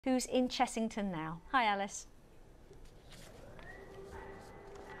who's in Chessington now. Hi, Alice.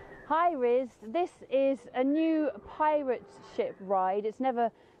 Hi, Riz. This is a new pirate ship ride. It's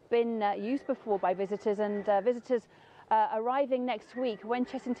never been used before by visitors, and visitors arriving next week when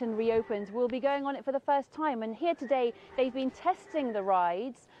Chessington reopens will be going on it for the first time. And here today they've been testing the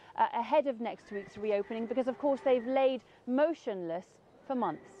rides ahead of next week's reopening because, of course, they've laid motionless for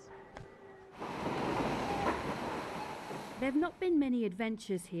months. There have not been many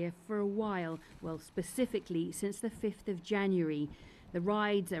adventures here for a while, well, specifically since the 5th of January. The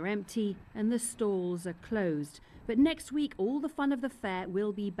rides are empty and the stalls are closed. But next week, all the fun of the fair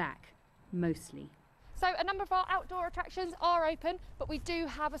will be back, mostly. So a number of our outdoor attractions are open, but we do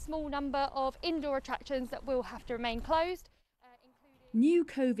have a small number of indoor attractions that will have to remain closed. New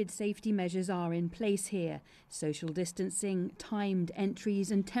COVID safety measures are in place here. Social distancing, timed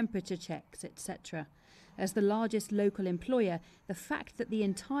entries and temperature checks, etc. As the largest local employer, the fact that the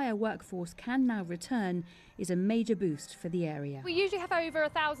entire workforce can now return is a major boost for the area. We usually have over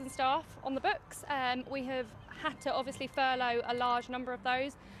 1,000 staff on the books. We have had to obviously furlough a large number of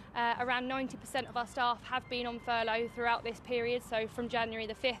those. Around 90% of our staff have been on furlough throughout this period, so from January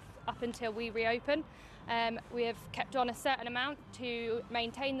the 5th up until we reopen. We have kept on a certain amount to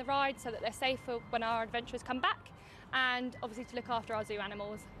maintain the ride so that they're safe for when our adventurers come back, and obviously to look after our zoo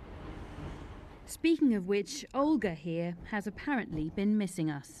animals. Speaking of which, Olga here has apparently been missing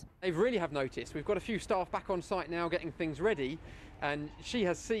us. They really have noticed. We've got a few staff back on site now getting things ready, and she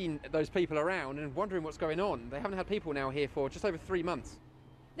has seen those people around and wondering what's going on. They haven't had people now here for just over 3 months.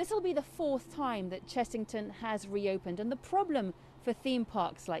 This will be the 4th time that Chessington has reopened, and the problem for theme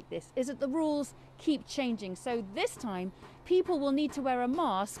parks like this is that the rules keep changing. So this time, people will need to wear a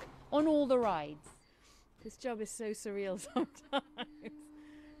mask on all the rides. This job is so surreal sometimes.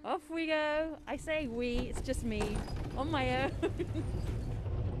 Off we go. I say we, it's just me, on my own.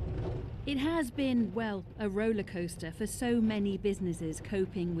 It has been, well, a roller coaster for so many businesses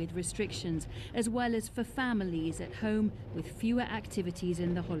coping with restrictions, as well as for families at home with fewer activities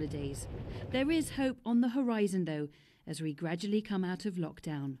in the holidays. There is hope on the horizon, though, as we gradually come out of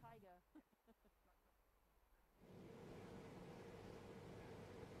lockdown.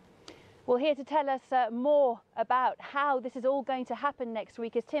 Well, here to tell us more about how this is all going to happen next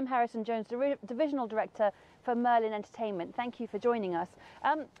week is Tim Harrison-Jones, Divisional Director for Merlin Entertainment. Thank you for joining us.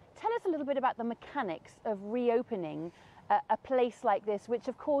 Tell us a little bit about the mechanics of reopening a place like this, which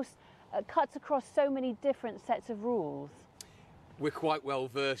of course cuts across so many different sets of rules. We're quite well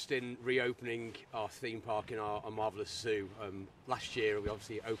versed in reopening our theme park in our marvellous zoo. Last year we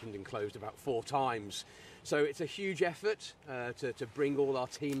obviously opened and closed about 4 times. So it's a huge effort to bring all our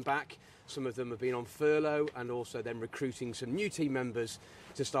team back. Some of them have been on furlough, and also then recruiting some new team members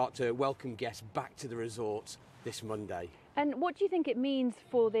to start to welcome guests back to the resort this Monday. And what do you think it means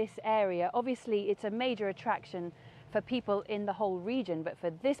for this area? Obviously it's a major attraction for people in the whole region, but for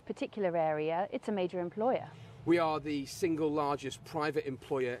this particular area it's a major employer. We are the single largest private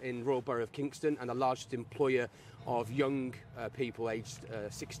employer in Royal Borough of Kingston and the largest employer of young people aged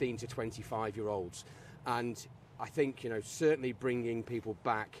 16 to 25-year-olds. And I think, certainly bringing people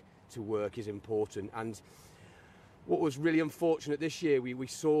back to work is important. And what was really unfortunate this year, we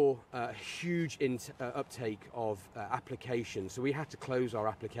saw a huge uptake of applications. So we had to close our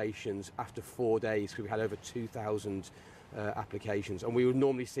applications after 4 days because we had over 2,000 applications. And we would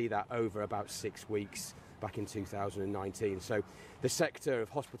normally see that over about 6 weeks back in 2019. So the sector of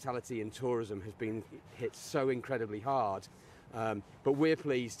hospitality and tourism has been hit so incredibly hard. But we're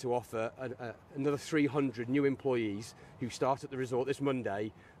pleased to offer another 300 new employees who start at the resort this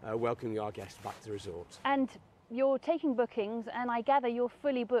Monday, welcoming our guests back to the resort. And you're taking bookings, and I gather you're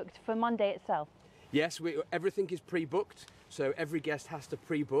fully booked for Monday itself. Yes, everything is pre-booked, so every guest has to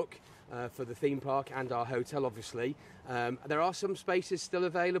pre-book for the theme park and our hotel, obviously. There are some spaces still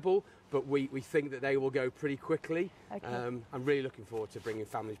available, but we think that they will go pretty quickly. Okay. I'm really looking forward to bringing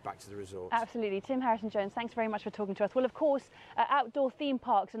families back to the resort. Absolutely. Tim Harrison-Jones, thanks very much for talking to us. Well, of course, outdoor theme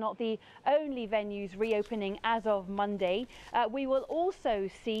parks are not the only venues reopening as of Monday. We will also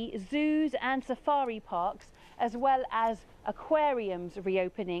see zoos and safari parks, as well as aquariums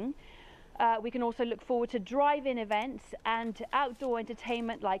reopening. We can also look forward to drive-in events and outdoor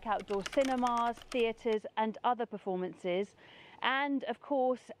entertainment like outdoor cinemas, theatres and other performances. And of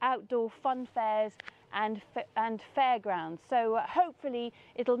course, outdoor fun fairs and fairgrounds. So hopefully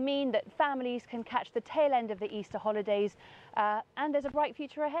it'll mean that families can catch the tail end of the Easter holidays, and there's a bright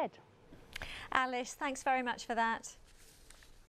future ahead. Alice, thanks very much for that.